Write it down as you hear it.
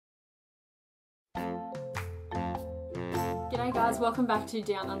G'day guys, welcome back to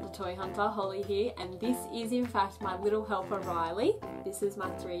Down Under Toy Hunter. Holly here, and this is in fact my little helper Riley. This is my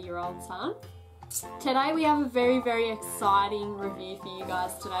 3-year-old son. Today we have a very exciting review for you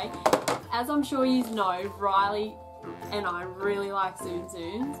guys today. As I'm sure you know, Riley and I really like Tsum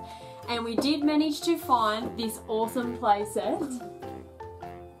Tsums, and we did manage to find this awesome playset,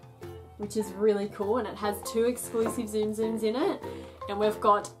 which is really cool, and it has 2 exclusive Tsum Tsums in it, and we've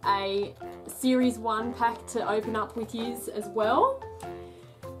got a Series 1 pack to open up with you as well.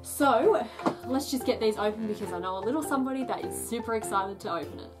 So let's just get these open because I know a little somebody that is super excited to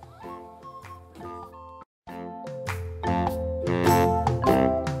open it.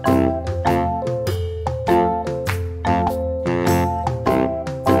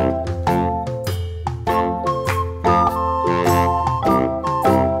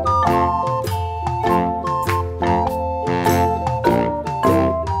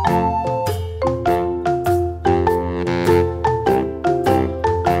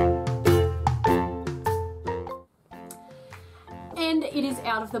 And it is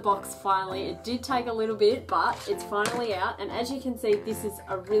out of the box finally. It did take a little bit, but it's finally out. And as you can see, this is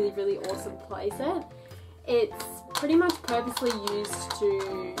a really awesome playset. It's pretty much purposely used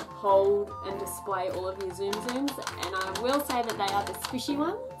to hold and display all of your Tsum Tsums. And I will say that they are the squishy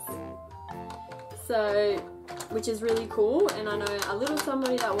ones. So, which is really cool. And I know a little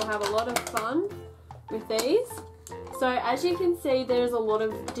somebody that will have a lot of fun with these. So as you can see, there's a lot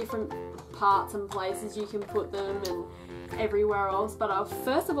of different parts and places you can put them and everywhere else, but I'll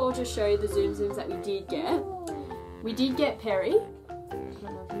first of all just show you the Tsum Tsums that we did get. We did get Perry. I don't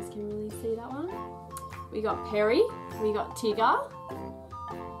know if you can really see that one. We got Perry, we got Tigger,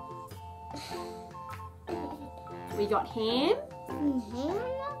 we got Ham,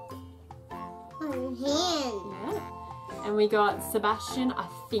 yeah. And we got Sebastian, I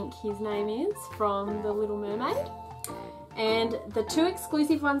think his name is, from The Little Mermaid. And the 2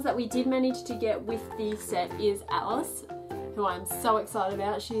 exclusive ones that we did manage to get with the set is Alice, who I'm so excited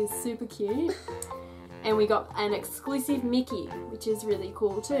about. She is super cute. And we got an exclusive Mickey, which is really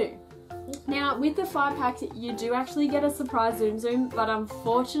cool too. Now with the 5-pack you do actually get a surprise Tsum Tsum, but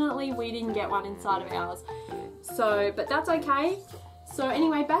unfortunately we didn't get one inside of ours. So, but that's okay. So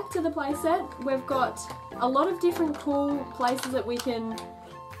anyway, back to the playset. We've got a lot of different cool places that we can,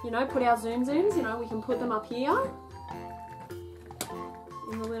 you know, put our Tsum Tsums. You know, we can put them up here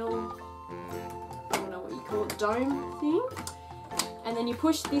in the little, I don't know what you call it, dome thing. And then you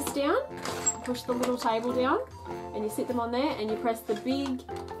push this down, push the little table down, and you sit them on there and you press the big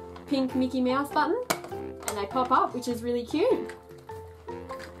pink Mickey Mouse button and they pop up, which is really cute.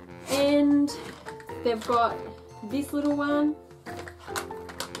 And they've got this little one,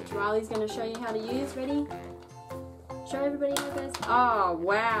 which Riley's going to show you how to use. Ready? Show everybody how it goes. Oh,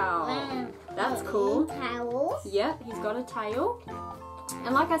 wow. That's cool. Tails. Yep, he's got a tail.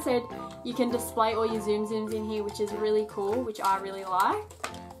 And like I said, you can display all your Tsum Tsums in here, which is really cool, which I really like.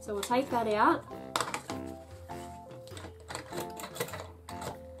 So we'll take that out.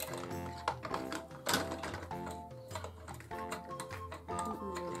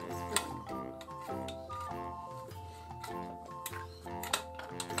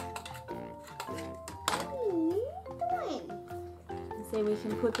 See, we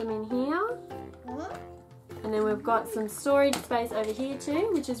can put them in here. And then we've got some storage space over here too,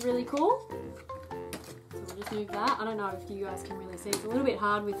 which is really cool. So we'll just move that. I don't know if you guys can really see. It's a little bit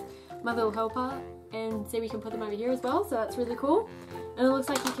hard with my little helper. And see, we can put them over here as well, so that's really cool. And it looks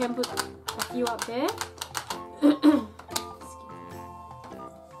like you can put a few up there.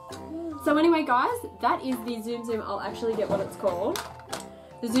 So anyway guys, that is the Tsum Tsum. I'll actually get what it's called.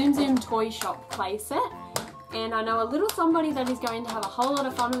 The Tsum Tsum Toy Shop playset. And I know a little somebody that is going to have a whole lot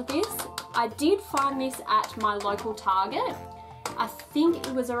of fun with this. I did find this at my local Target. I think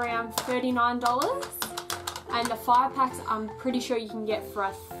it was around $39. And the 5-packs I'm pretty sure you can get for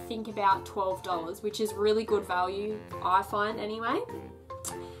I think about $12, which is really good value, I find anyway.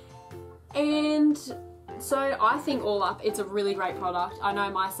 And so I think all up, it's a really great product. I know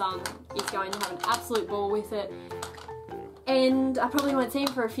my son is going to have an absolute ball with it. And I probably won't see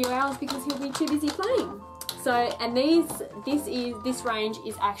him for a few hours because he'll be too busy playing. So, and this range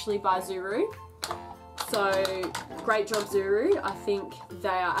is actually by Zuru. So, great job Zuru. I think they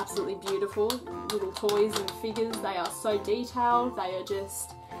are absolutely beautiful little toys and figures. They are so detailed. They are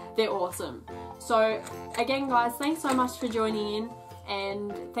just, they're awesome. So, again guys, thanks so much for joining in.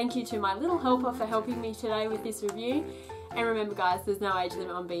 And thank you to my little helper for helping me today with this review. And remember guys, there's no age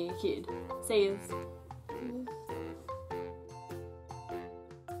limit on being a kid. See yous.